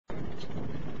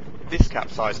This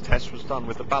capsize test was done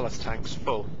with the ballast tanks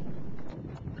full.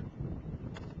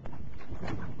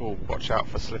 Oh, watch out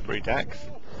for slippery decks.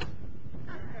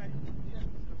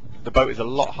 The boat is a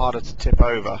lot harder to tip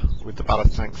over with the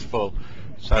ballast tanks full,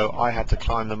 so I had to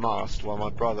climb the mast while my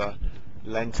brother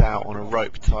leant out on a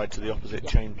rope tied to the opposite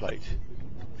chain plate.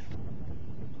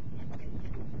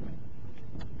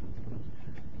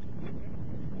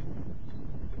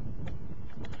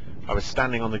 I was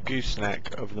standing on the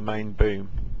gooseneck of the main boom.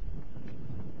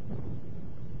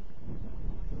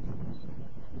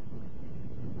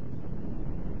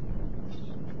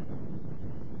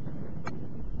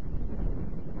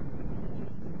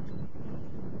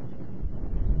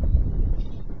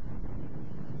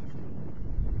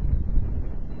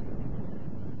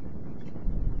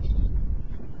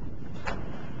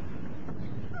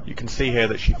 You can see here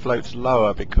that she floats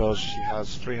lower because she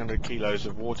has 300 kilos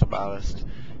of water ballast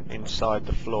inside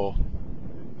the floor.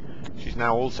 She's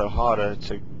now also harder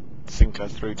to sink her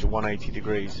through to 180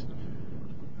 degrees.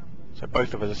 So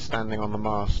both of us are standing on the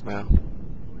mast now.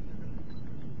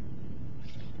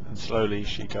 And slowly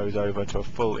she goes over to a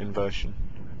full inversion.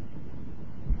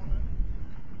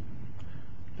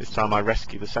 This time I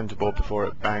rescue the centerboard before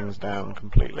it bangs down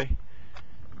completely.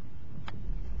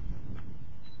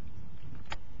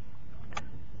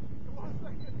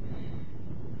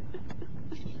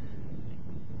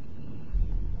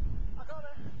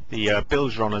 The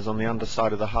bilge runners on the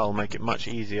underside of the hull make it much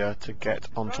easier to get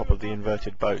on top of the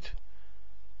inverted boat.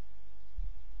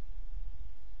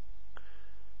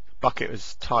 The bucket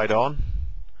is tied on.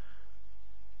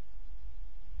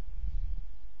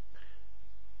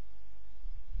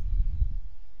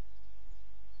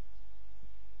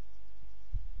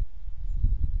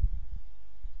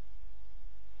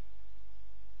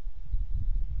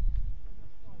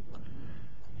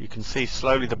 You can see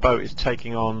slowly the boat is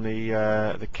taking on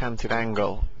the canted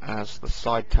angle as the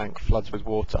side tank floods with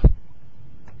water.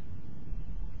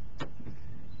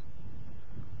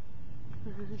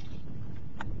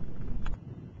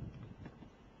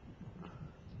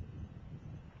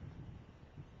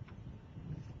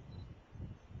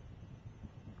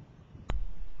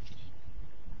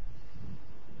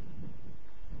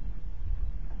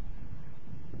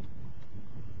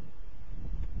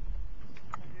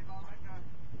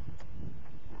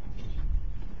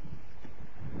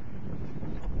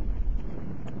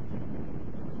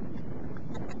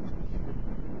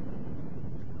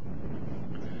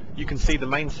 You can see the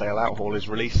mainsail outhaul is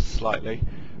released slightly,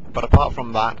 but apart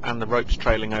from that and the ropes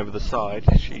trailing over the side,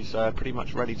 she's pretty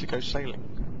much ready to go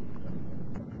sailing.